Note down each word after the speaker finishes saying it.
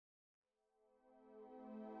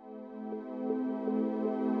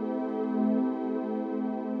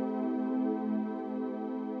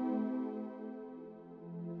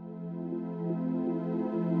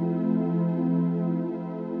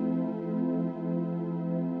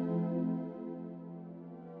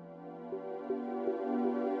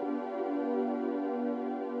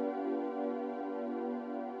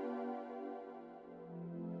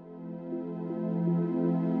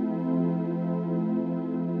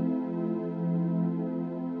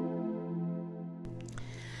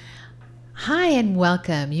Hi and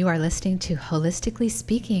welcome. You are listening to Holistically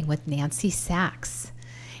Speaking with Nancy Sachs.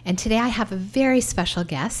 And today I have a very special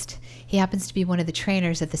guest. He happens to be one of the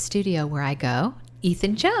trainers at the studio where I go,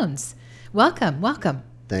 Ethan Jones. Welcome, welcome.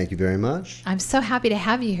 Thank you very much. I'm so happy to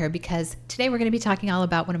have you here because today we're going to be talking all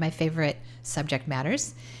about one of my favorite subject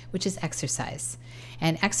matters, which is exercise.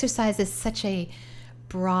 And exercise is such a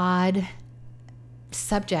broad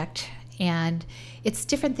subject, and it's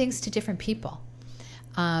different things to different people.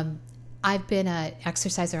 I've been an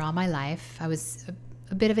exerciser all my life. I was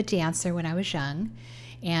a bit of a dancer when I was young,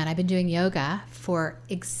 and I've been doing yoga for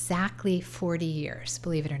exactly 40 years,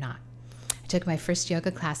 believe it or not. I took my first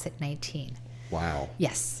yoga class at 19. Wow.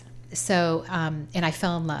 Yes. So, and I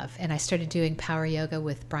fell in love, and I started doing power yoga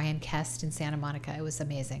with Brian Kest in Santa Monica. It was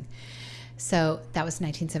amazing. So that was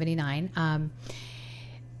 1979.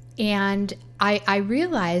 And I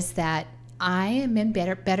realized that I am in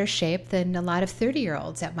better shape than a lot of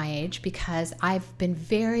 30-year-olds at my age because I've been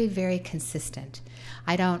very, very consistent.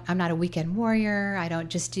 I'm not a weekend warrior. I don't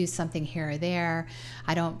just do something here or there.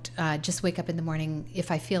 I don't just wake up in the morning if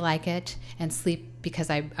I feel like it and sleep because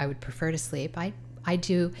I would prefer to sleep. I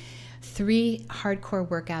do 3 hardcore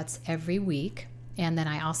workouts every week, and then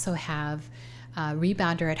I also have a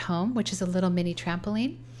rebounder at home, which is a little mini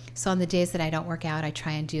trampoline. So on the days that I don't work out, I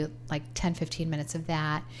try and do like 10, 15 minutes of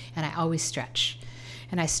that. And I always stretch.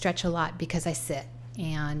 And I stretch a lot because I sit.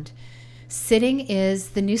 And sitting is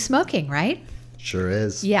the new smoking, right? Sure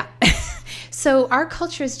is. Yeah. So our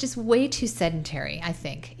culture is just way too sedentary, I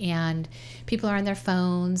think. And people are on their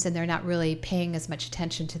phones and they're not really paying as much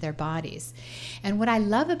attention to their bodies. And what I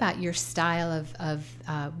love about your style of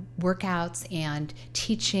workouts and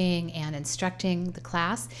teaching and instructing the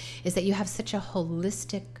class is that you have such a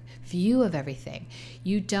holistic view of everything.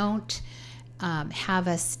 You don't have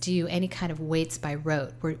us do any kind of weights by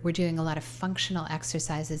rote. We're doing a lot of functional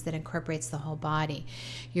exercises that incorporates the whole body.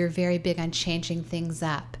 You're very big on changing things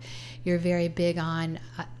up. You're very big on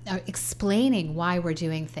explaining why we're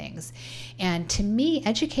doing things. And to me,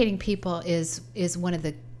 educating people is one of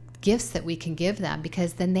the gifts that we can give them,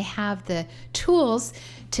 because then they have the tools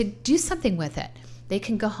to do something with it. They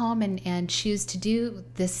can go home and choose to do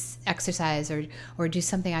this exercise or do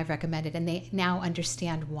something I've recommended, and they now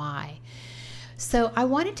understand why. So I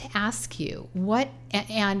wanted to ask you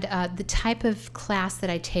the type of class that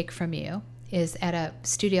I take from you is at a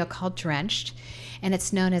studio called Drenched, and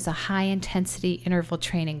it's known as a high-intensity interval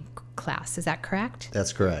training class. Is that correct?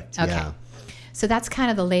 That's correct. Okay. Yeah. So that's kind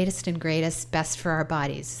of the latest and greatest, best for our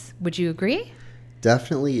bodies. Would you agree?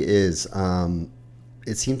 Definitely is.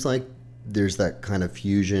 It seems like there's that kind of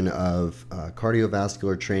fusion of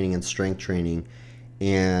cardiovascular training and strength training.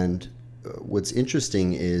 And what's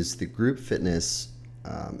interesting is the group fitness,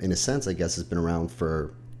 in a sense, I guess, has been around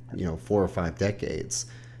for 4 or 5 decades.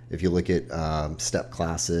 If you look at step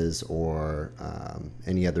classes or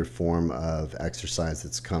any other form of exercise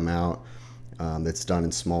that's come out that's done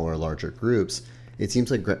in smaller or larger groups, it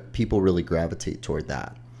seems like people really gravitate toward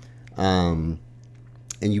that.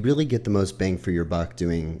 And you really get the most bang for your buck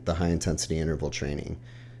doing the high-intensity interval training.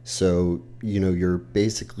 So, you're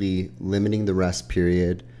basically limiting the rest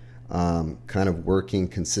period, kind of working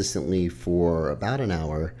consistently for about an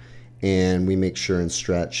hour, and we make sure and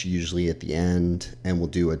stretch usually at the end, and we'll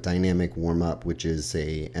do a dynamic warm-up, which is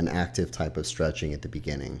an active type of stretching at the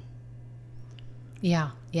beginning.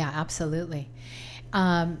 Yeah, absolutely.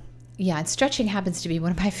 And stretching happens to be one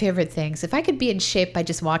of my favorite things. If I could be in shape by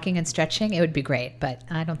just walking and stretching, it would be great, but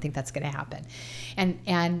I don't think that's going to happen.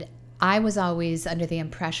 And I was always under the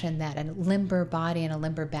impression that a limber body and a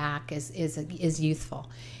limber back is youthful.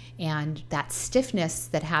 And that stiffness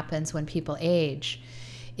that happens when people age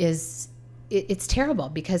it's terrible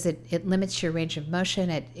because it limits your range of motion.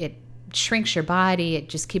 It shrinks your body. It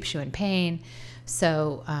just keeps you in pain.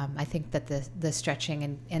 So I think that the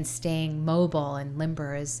stretching and staying mobile and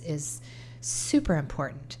limber is super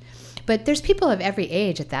important. But there's people of every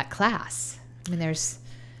age at that class. I mean,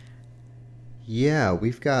 Yeah,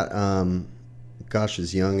 we've got,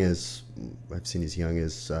 as young as, I've seen as young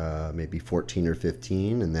as maybe 14 or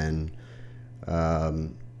 15, and then,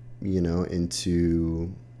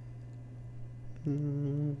 into,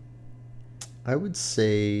 I would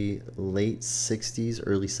say late 60s,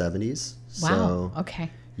 early 70s. Wow, okay.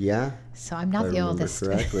 Yeah. So I'm not the oldest.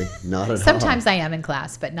 Correctly. Not at all. Sometimes I am in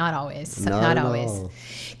class, but not always. Not always. All.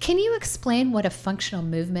 Can you explain what a functional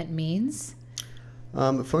movement means?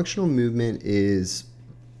 A functional movement is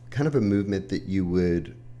kind of a movement that you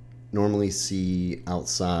would normally see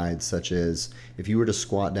outside, such as if you were to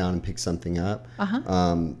squat down and pick something up,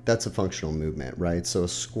 that's a functional movement, right? So a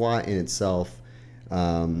squat in itself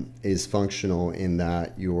is functional in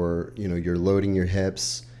that you're loading your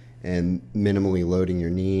hips and minimally loading your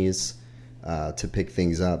knees to pick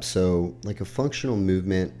things up. So like a functional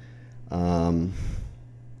movement,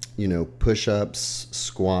 push-ups,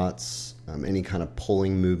 squats, any kind of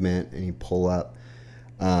pulling movement, any pull-up.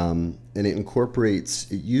 And it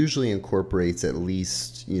usually incorporates at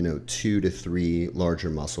least, 2 to 3 larger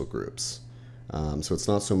muscle groups. So it's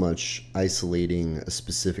not so much isolating a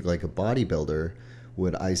specific, like a bodybuilder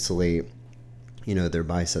would isolate, their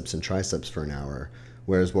biceps and triceps for an hour.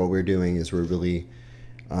 Whereas what we're doing is we're really,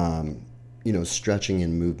 stretching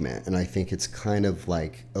and movement. And I think it's kind of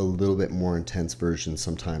like a little bit more intense version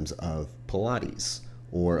sometimes of Pilates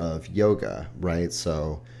or of yoga, right?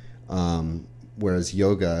 So, whereas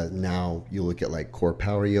yoga, now you look at like core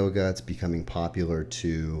power yoga, it's becoming popular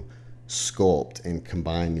to sculpt and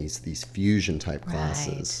combine these fusion type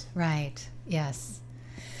classes. Right. Yes.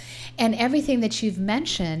 And everything that you've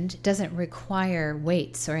mentioned doesn't require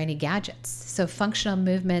weights or any gadgets. So functional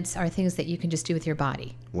movements are things that you can just do with your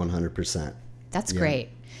body. 100%. That's great.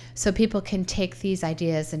 So people can take these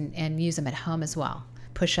ideas and use them at home as well.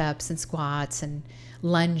 Push-ups and squats and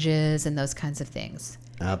lunges and those kinds of things.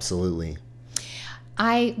 Absolutely.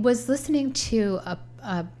 I was listening to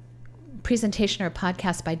a presentation or a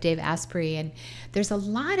podcast by Dave Asprey, and there's a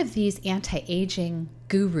lot of these anti-aging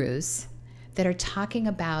gurus that are talking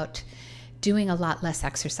about doing a lot less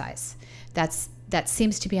exercise. That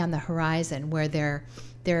seems to be on the horizon, where they're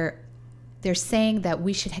saying that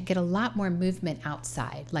we should get a lot more movement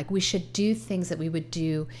outside. Like we should do things that we would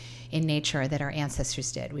do in nature that our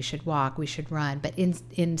ancestors did. We should walk, we should run, but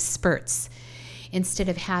in spurts. Instead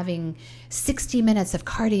of having 60 minutes of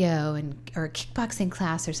cardio or a kickboxing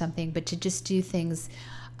class or something, but to just do things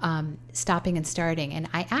stopping and starting. And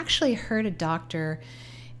I actually heard a doctor,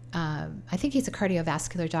 I think he's a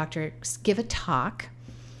cardiovascular doctor, give a talk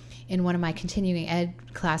in one of my continuing ed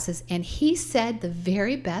classes, and he said the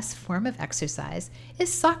very best form of exercise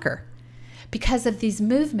is soccer, because of these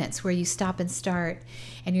movements where you stop and start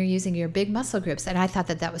and you're using your big muscle groups. And I thought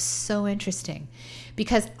that was so interesting,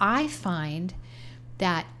 because I find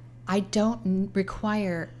that I don't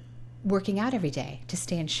require working out every day to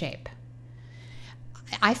stay in shape.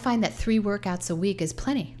 I find that 3 workouts a week is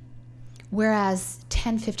plenty. Whereas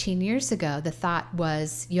 10, 15 years ago, the thought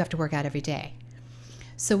was you have to work out every day.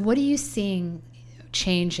 So what are you seeing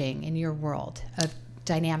changing in your world of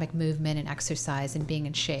dynamic movement and exercise and being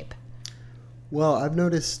in shape? Well, I've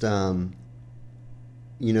noticed, that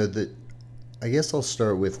I guess I'll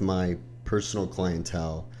start with my personal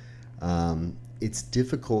clientele. It's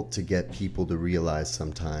difficult to get people to realize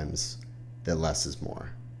sometimes that less is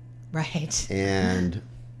more. Right. And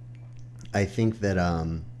I think that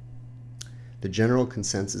the general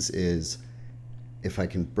consensus is, if I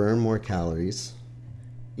can burn more calories,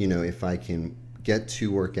 if I can get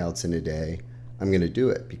 2 workouts in a day, I'm going to do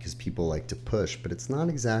it, because people like to push. But it's not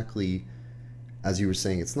exactly, as you were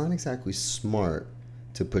saying, it's not exactly smart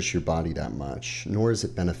to push your body that much, nor is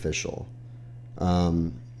it beneficial.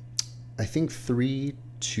 I think 3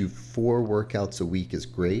 to 4 workouts a week is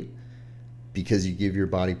great, because you give your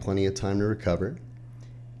body plenty of time to recover.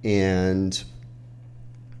 And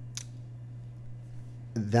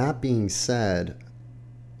that being said,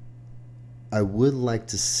 I would like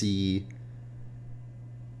to see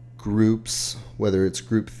groups, whether it's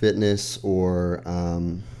group fitness or,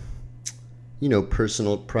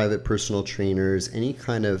 private personal trainers, any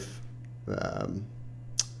kind of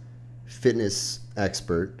fitness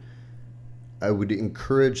expert, I would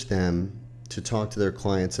encourage them to talk to their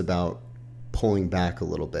clients about pulling back a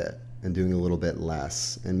little bit and doing a little bit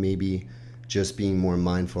less, and maybe just being more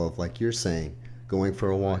mindful of, like you're saying, going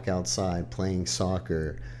for a walk outside, playing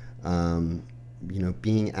soccer,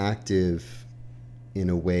 being active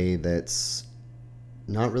in a way that's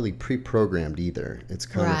not really pre-programmed either. It's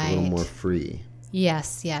kind of a little more free.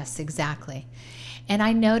 Yes, exactly. And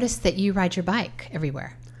I noticed that you ride your bike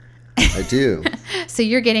everywhere. I do. So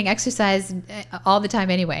you're getting exercise all the time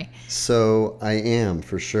anyway. So I am,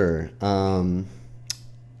 for sure. I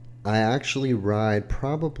actually ride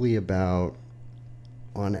probably about,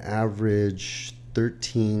 on average,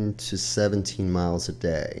 13 to 17 miles a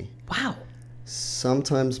day. Wow.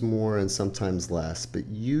 Sometimes more and sometimes less, but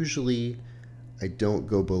usually I don't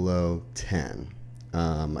go below 10.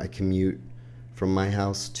 I commute from my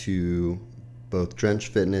house to both Drench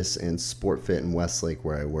Fitness and Sport Fit in Westlake,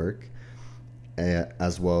 where I work,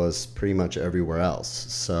 as well as pretty much everywhere else.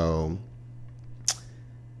 So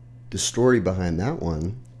the story behind that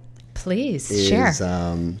one, please is, share.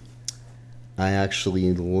 I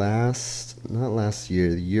actually the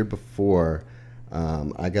year before,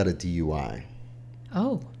 I got a DUI.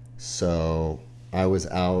 Oh, So I was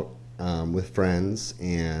out with friends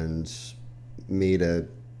and made an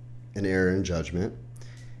error in judgment,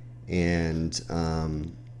 and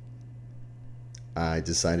I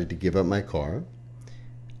decided to give up my car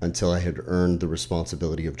until I had earned the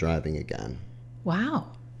responsibility of driving again. wow.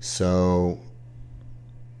 So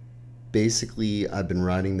basically, I've been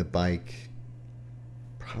riding the bike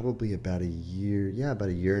probably about a year, about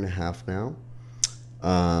a year and a half now.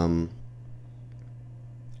 Um,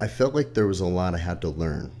 I felt like there was a lot I had to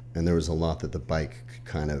learn, and there was a lot that the bike could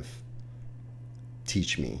kind of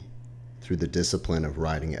teach me through the discipline of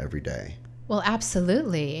riding every day. Well,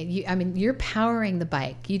 absolutely. I mean, you're powering the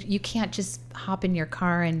bike. You can't just hop in your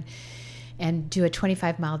car and do a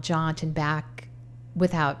 25-mile jaunt and back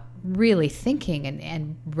without really thinking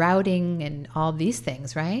and routing and all these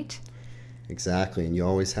things, right? Exactly, and you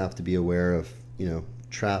always have to be aware of,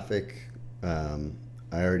 traffic. I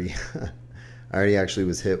already, I already actually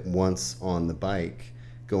was hit once on the bike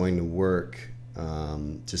going to work.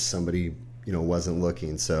 Just somebody, wasn't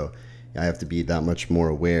looking, so I have to be that much more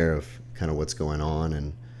aware of kind of what's going on.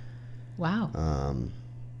 And Wow.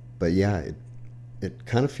 but yeah, it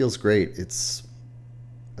kind of feels great. It's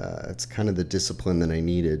kind of the discipline that I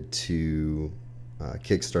needed to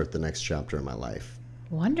kickstart the next chapter in my life.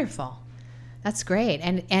 Wonderful. That's great.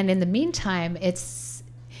 And in the meantime, it's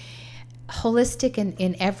holistic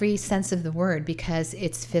in every sense of the word, because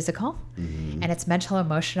it's physical and it's mental,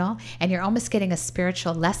 emotional, and you're almost getting a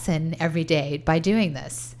spiritual lesson every day by doing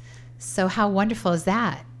this. So how wonderful is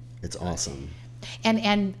that? It's awesome.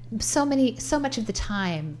 And so much of the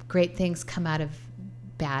time, great things come out of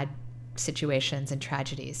bad situations and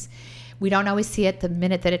tragedies. We don't always see it the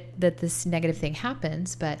minute that this negative thing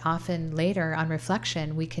happens, but often later on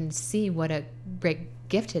reflection, we can see what a great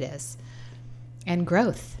gift it is and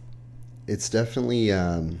growth. It's definitely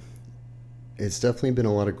been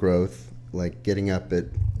a lot of growth, like getting up at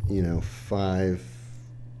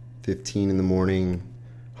 5:15 in the morning,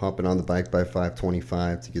 hopping on the bike by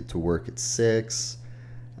 5:25 to get to work at 6.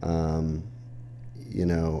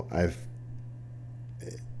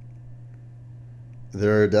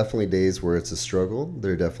 There are definitely days where it's a struggle.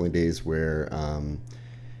 There are definitely days where I'm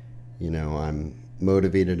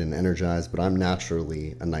motivated and energized, but I'm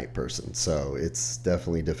naturally a night person, so it's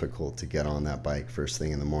definitely difficult to get on that bike first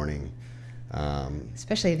thing in the morning.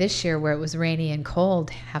 Especially this year where it was rainy and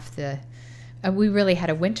cold. We really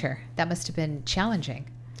had a winter. That must have been challenging.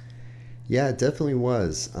 Yeah, it definitely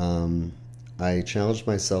was. I challenged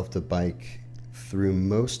myself to bike through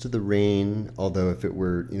most of the rain, although if it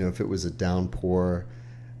was a downpour,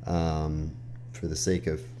 for the sake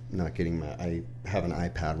of not getting I have an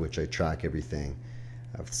iPad which I track everything.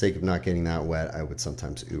 For the sake of not getting that wet, I would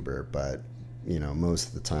sometimes Uber, but most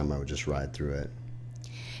of the time I would just ride through it.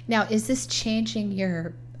 Now, is this changing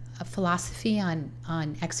your philosophy on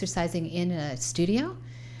exercising in a studio?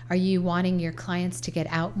 Are you wanting your clients to get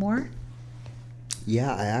out more?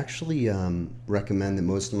 Yeah, I actually recommend that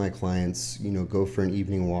most of my clients, go for an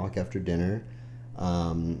evening walk after dinner,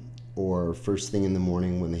 or first thing in the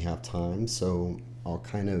morning when they have time. So I'll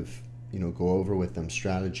kind of, go over with them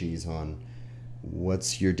strategies on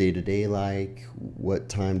what's your day-to-day like, what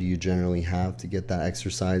time do you generally have to get that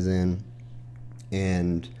exercise in,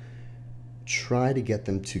 and try to get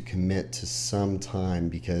them to commit to some time,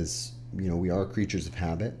 because, we are creatures of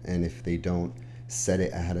habit, and if they don't set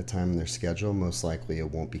it ahead of time in their schedule, most likely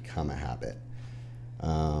it won't become a habit.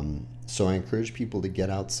 So I encourage people to get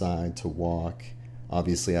outside, to walk.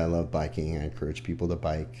 Obviously, I love biking. I encourage people to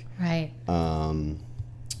bike. Right.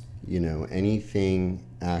 Anything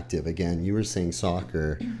active. Again, you were saying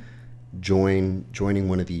soccer. Joining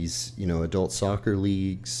one of these, adult soccer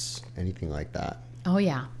leagues, anything like that. Oh,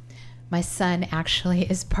 yeah. My son actually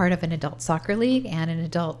is part of an adult soccer league and an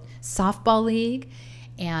adult softball league.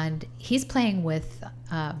 And he's playing with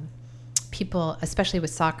people, especially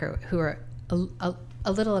with soccer, who are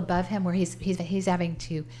a little above him, where he's having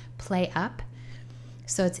to play up.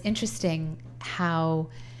 So it's interesting how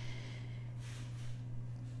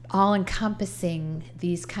all-encompassing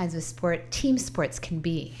these kinds of team sports can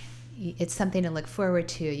be. It's something to look forward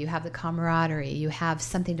to. You have the camaraderie. You have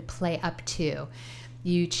something to play up to.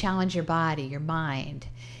 You challenge your body, your mind.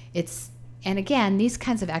 And again, these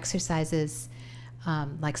kinds of exercises,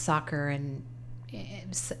 like soccer and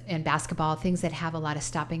basketball, things that have a lot of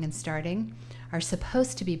stopping and starting, are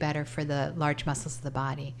supposed to be better for the large muscles of the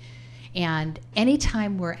body. And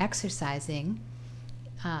anytime we're exercising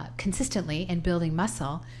consistently and building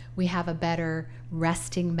muscle, we have a better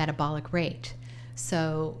resting metabolic rate.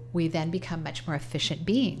 So we then become much more efficient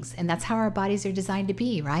beings. And that's how our bodies are designed to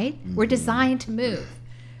be, right? Mm-hmm. We're designed to move.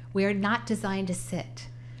 We are not designed to sit.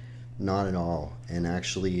 Not at all. And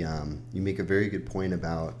actually, you make a very good point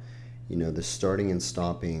about, the starting and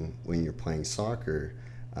stopping when you're playing soccer.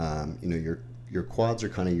 Your quads are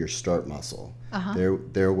kind of your start muscle. Uh-huh.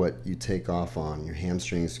 They're what you take off on. Your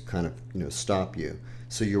hamstrings kind of stop you.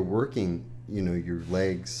 So you're working your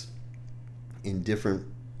legs in different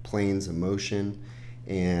planes of motion,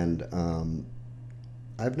 and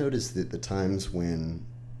I've noticed that the times when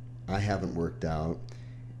I haven't worked out,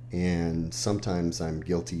 and sometimes I'm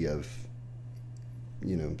guilty of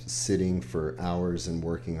sitting for hours and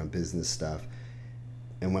working on business stuff,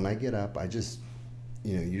 and when I get up I just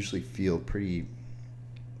usually feel pretty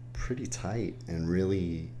tight, and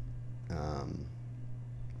really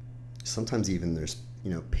sometimes even there's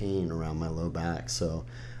pain around my low back. So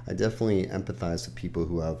I definitely empathize with people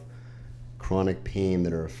who have chronic pain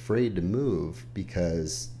that are afraid to move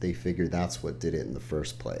because they figure that's what did it in the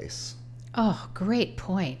first place. Oh, great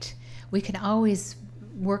point. We can always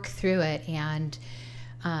work through it, and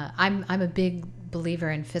I'm a big believer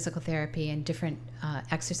in physical therapy and different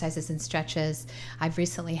exercises and stretches. I've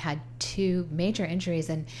recently had 2 major injuries,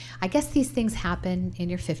 and I guess these things happen in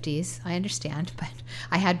your 50s. I understand, but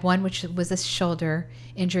I had one which was a shoulder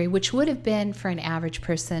injury, which would have been, for an average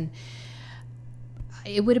person,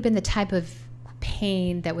 it would have been the type of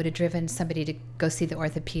pain that would have driven somebody to go see the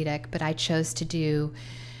orthopedic, but I chose to do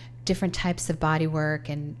different types of body work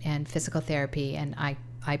and physical therapy, and I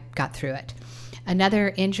got through it.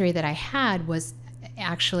 Another injury that I had was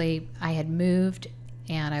actually, I had moved,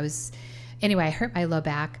 and I hurt my low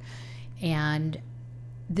back, and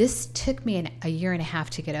this took me a year and a half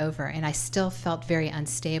to get over, and I still felt very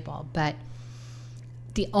unstable. But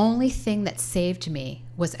the only thing that saved me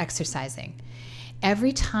was exercising.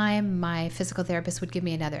 Every time my physical therapist would give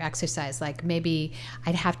me another exercise, like maybe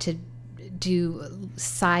I'd have to do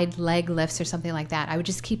side leg lifts or something like that, I would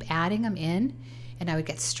just keep adding them in, and I would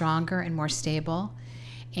get stronger and more stable.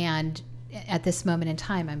 And at this moment in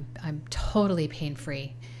time, I'm totally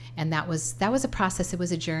pain-free. And that was a process. It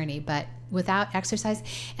was a journey, but without exercise,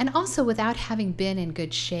 and also without having been in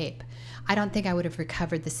good shape, I don't think I would have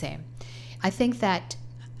recovered the same. I think that,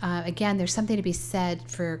 again, there's something to be said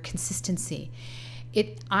for consistency.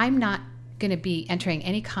 I'm not going to be entering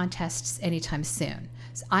any contests anytime soon.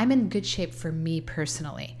 So I'm in good shape for me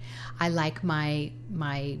personally. I like my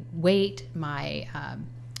weight, my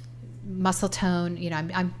muscle tone.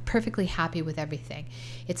 I'm perfectly happy with everything.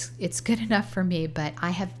 It's good enough for me. But I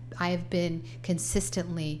have been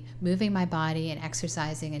consistently moving my body and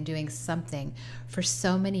exercising and doing something for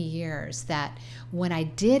so many years that when I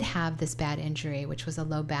did have this bad injury, which was a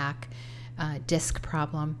low back disc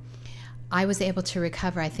problem, I was able to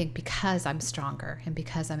recover, I think, because I'm stronger and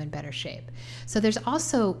because I'm in better shape. So there's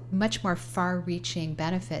also much more far-reaching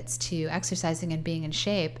benefits to exercising and being in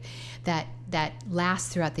shape that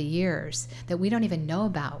last throughout the years that we don't even know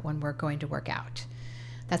about when we're going to work out.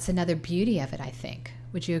 That's another beauty of it, I think.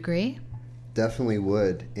 Would you agree? Definitely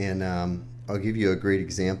would. And I'll give you a great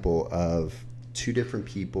example of 2 different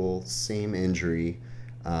people, same injury.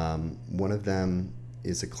 One of them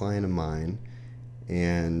is a client of mine,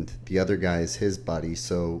 and the other guy is his buddy.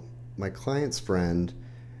 So my client's friend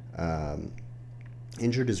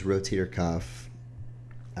injured his rotator cuff,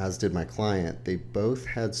 as did my client. They both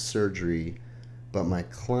had surgery, but my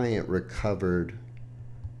client recovered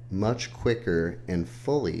much quicker and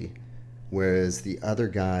fully, whereas the other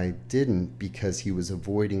guy didn't, because he was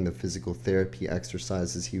avoiding the physical therapy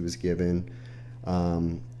exercises he was given.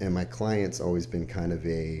 And my client's always been kind of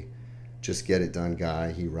a just get it done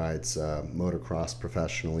guy. He rides motocross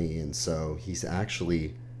professionally, and so he's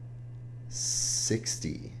actually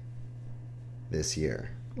 60 this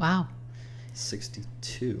year. Wow.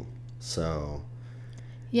 62. So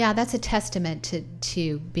yeah, that's a testament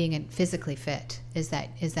to being physically fit, is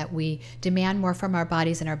that we demand more from our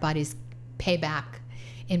bodies, and our bodies pay back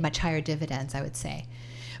in much higher dividends, I would say.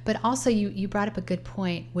 But also you brought up a good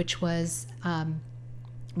point, which was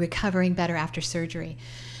recovering better after surgery.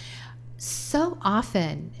 So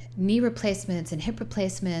often, knee replacements and hip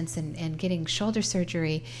replacements and getting shoulder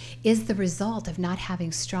surgery is the result of not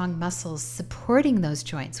having strong muscles supporting those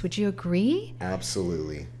joints. Would you agree?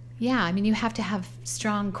 Absolutely. Yeah, I mean, you have to have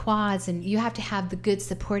strong quads, and you have to have the good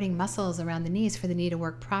supporting muscles around the knees for the knee to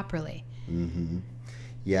work properly. Mm-hmm.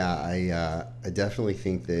 Yeah, I definitely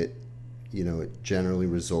think that, it generally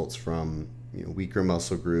results from weaker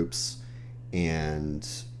muscle groups, and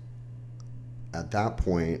at that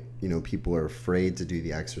point, people are afraid to do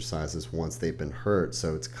the exercises once they've been hurt.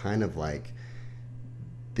 So it's kind of like,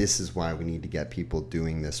 this is why we need to get people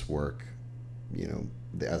doing this work,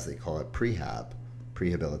 as they call it,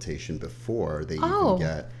 prehabilitation, before they even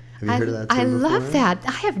get Have you heard of that I term before? love that.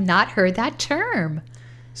 I have not heard that term.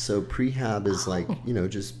 So prehab is like,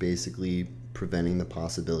 just basically preventing the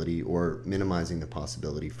possibility or minimizing the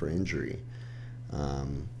possibility for injury,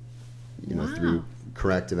 through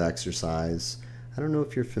corrective exercise. I don't know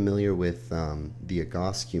if you're familiar with the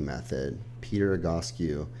Egoscue method. Peter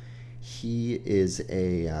Egoscue, he is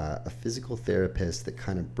a physical therapist that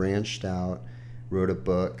kind of branched out, wrote a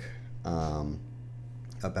book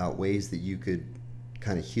about ways that you could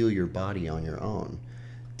kind of heal your body on your own.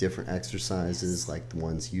 Different exercises like the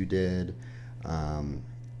ones you did.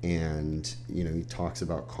 And, he talks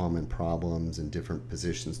about common problems and different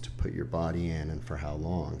positions to put your body in and for how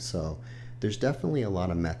long. So there's definitely a lot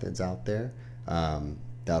of methods out there.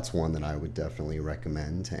 That's one that I would definitely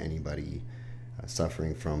recommend to anybody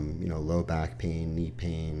suffering from, low back pain, knee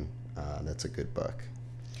pain. That's a good book.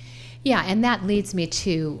 Yeah, and that leads me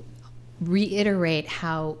to reiterate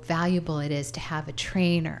how valuable it is to have a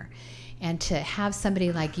trainer and to have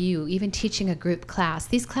somebody like you, even teaching a group class.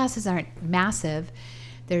 These classes aren't massive.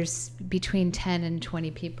 There's between 10 and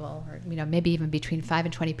 20 people, or maybe even between 5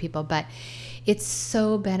 and 20 people, but it's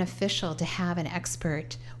so beneficial to have an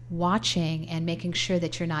expert watching and making sure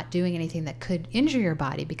that you're not doing anything that could injure your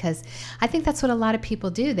body, because I think that's what a lot of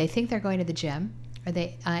people do. They think they're going to the gym, or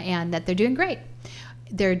and that they're doing great.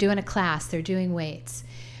 They're doing a class, they're doing weights,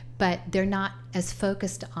 but they're not as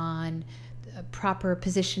focused on proper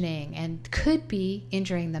positioning and could be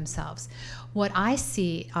injuring themselves. What I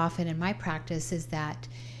see often in my practice is that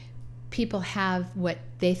people have what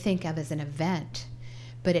they think of as an event,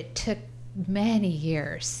 but it took many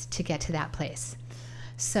years to get to that place.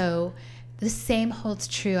 So the same holds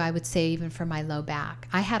true, I would say, even for my low back.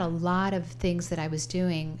 I had a lot of things that I was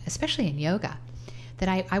doing, especially in yoga, that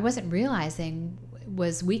I wasn't realizing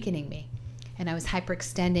was weakening me. And I was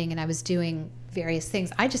hyperextending and I was doing various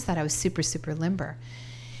things. I just thought I was super, super limber.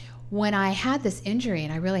 When I had this injury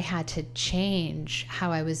and I really had to change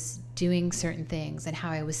how I was doing certain things and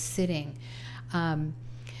how I was sitting, it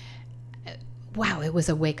was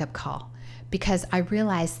a wake-up call, because I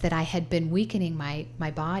realized that I had been weakening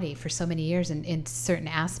my body for so many years in certain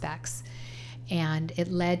aspects. And it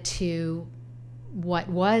led to what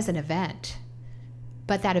was an event,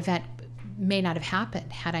 but that event may not have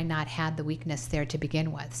happened had I not had the weakness there to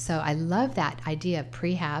begin with. So I love that idea of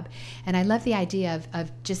prehab, and I love the idea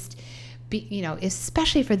of just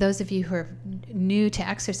especially for those of you who are new to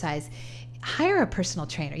exercise, hire a personal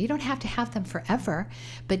trainer. You don't have to have them forever,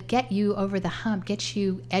 but get you over the hump, get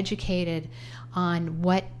you educated on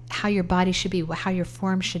how your body should be, how your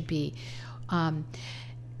form should be.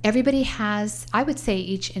 Everybody has, I would say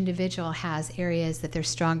each individual has areas that they're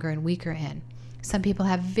stronger and weaker in. Some people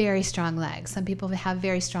have very strong legs. Some people have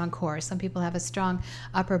very strong core. Some people have a strong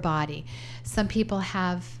upper body. Some people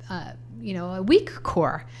have, a weak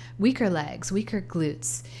core, weaker legs, weaker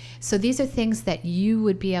glutes. So these are things that you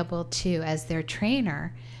would be able to, as their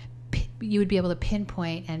trainer, you would be able to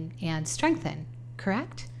pinpoint and strengthen,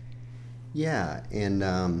 correct? Yeah, and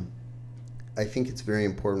I think it's very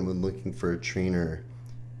important when looking for a trainer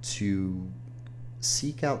to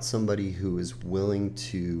seek out somebody who is willing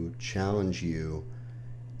to challenge you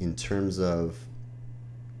in terms of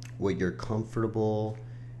what you're comfortable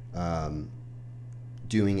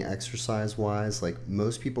doing exercise-wise. Like,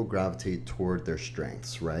 most people gravitate toward their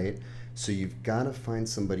strengths, right? So you've got to find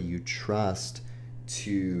somebody you trust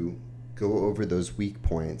to go over those weak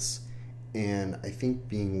points. And I think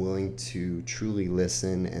being willing to truly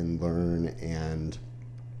listen and learn and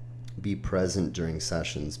be present during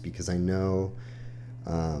sessions, because I know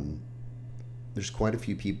there's quite a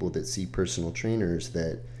few people that see personal trainers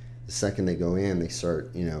that the second they go in, they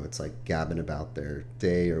start, it's like gabbing about their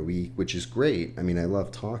day or week, which is great. I mean, I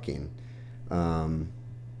love talking.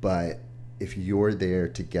 But if you're there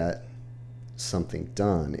to get something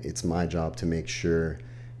done, it's my job to make sure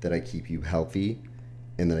that I keep you healthy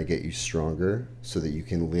and that I get you stronger so that you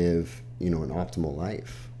can live, an optimal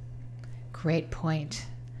life. Great point.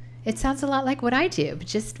 It sounds a lot like what I do, but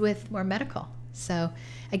just with more medical. So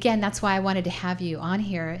again, that's why I wanted to have you on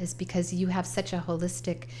here, is because you have such a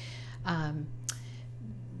holistic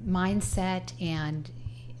mindset, and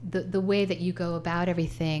the way that you go about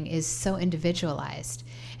everything is so individualized.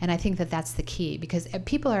 And I think that that's the key, because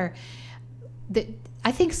people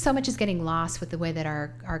I think so much is getting lost with the way that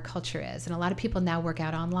our culture is. And a lot of people now work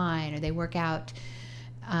out online, or they work out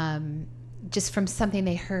just from something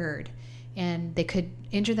they heard. And they could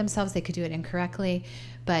injure themselves, they could do it incorrectly.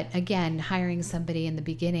 But again, hiring somebody in the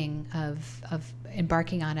beginning of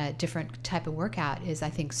embarking on a different type of workout is, I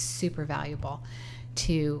think, super valuable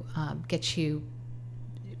to get you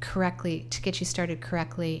started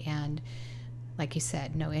correctly, and like you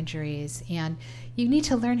said, no injuries. And you need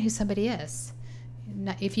to learn who somebody is.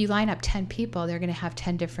 If you line up 10 people, they're going to have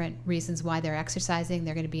 10 different reasons why they're exercising.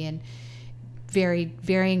 They're going to be in very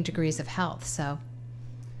varying degrees of health. So,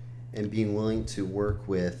 and being willing to work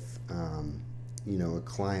with, a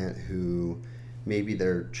client who maybe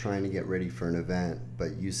they're trying to get ready for an event,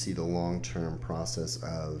 but you see the long-term process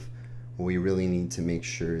of, well, we really need to make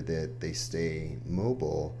sure that they stay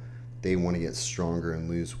mobile. They want to get stronger and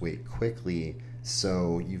lose weight quickly.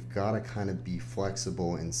 So you've got to kind of be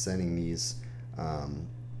flexible in setting these,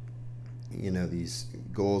 these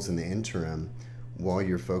goals in the interim while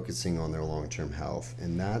you're focusing on their long-term health.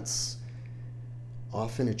 And that's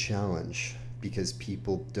often a challenge because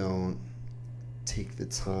people don't take the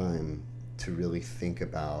time to really think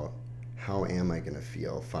about, how am I going to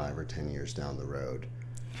feel 5 or 10 years down the road?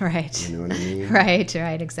 Right. You know what I mean? Right,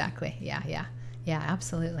 exactly. Yeah,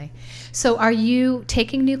 absolutely. So are you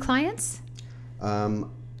taking new clients? I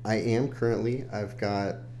am currently. I've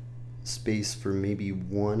got space for maybe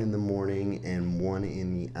one in the morning and one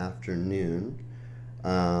in the afternoon.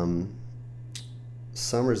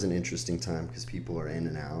 Summer's an interesting time because people are in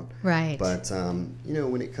and out. Right. But,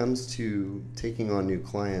 when it comes to taking on new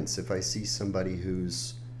clients, if I see somebody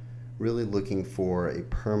who's really looking for a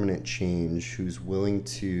permanent change, who's willing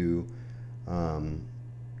to,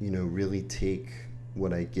 really take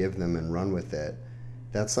what I give them and run with it,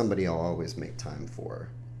 that's somebody I'll always make time for.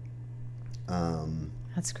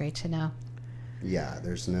 That's great to know. Yeah,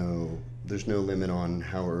 there's no limit on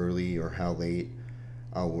how early or how late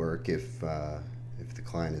I'll work if the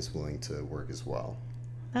client is willing to work as well.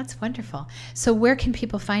 That's wonderful. So where can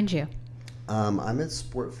people find you? I'm at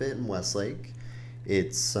SportFit in Westlake.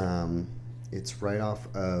 It's right off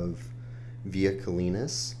of Via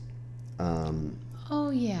Colinas. Oh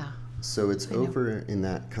yeah. So it's over in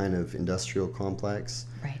that kind of industrial complex.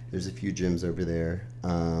 Right. There's a few gyms over there.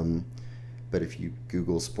 But if you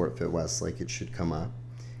Google SportFit Westlake, it should come up.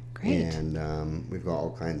 Great. And we've got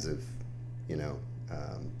all kinds of,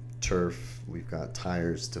 turf. We've got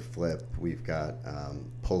tires to flip. We've got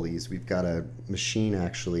pulleys. We've got a machine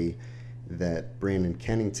actually that Brandon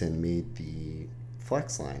Kennington made the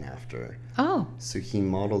Flex line after. Oh. So he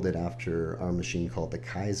modeled it after our machine called the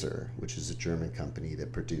Kaiser, which is a German company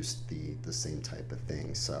that produced the same type of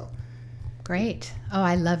thing. So great. Oh,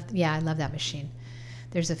 I love that machine.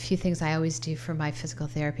 There's a few things I always do for my physical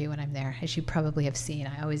therapy when I'm there. As you probably have seen,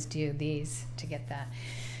 I always do these to get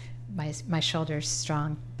my shoulders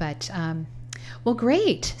strong. But, well,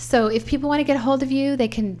 great. So if people want to get a hold of you, they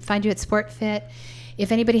can find you at SportFit. If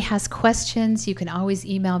anybody has questions, you can always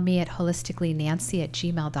email me at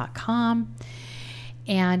holisticallynancy@gmail.com.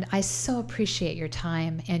 And I so appreciate your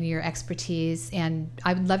time and your expertise. And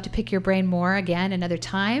I would love to pick your brain more again another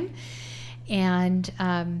time. And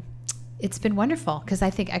it's been wonderful because I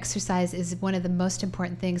think exercise is one of the most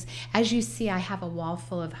important things. As you see, I have a wall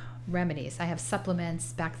full of remedies. I have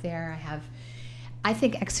supplements back there. I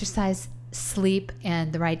think exercise, sleep,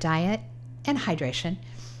 and the right diet and hydration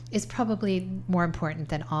is probably more important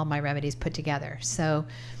than all my remedies put together. So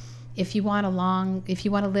if you want to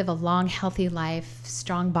live a long, healthy life,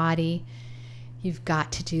 strong body, you've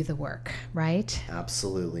got to do the work, right?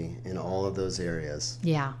 Absolutely. In all of those areas.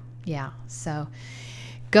 Yeah. So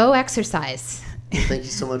go exercise. Well, thank you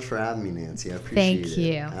so much for having me, Nancy. I appreciate it. Thank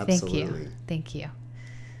you. Absolutely. Thank you.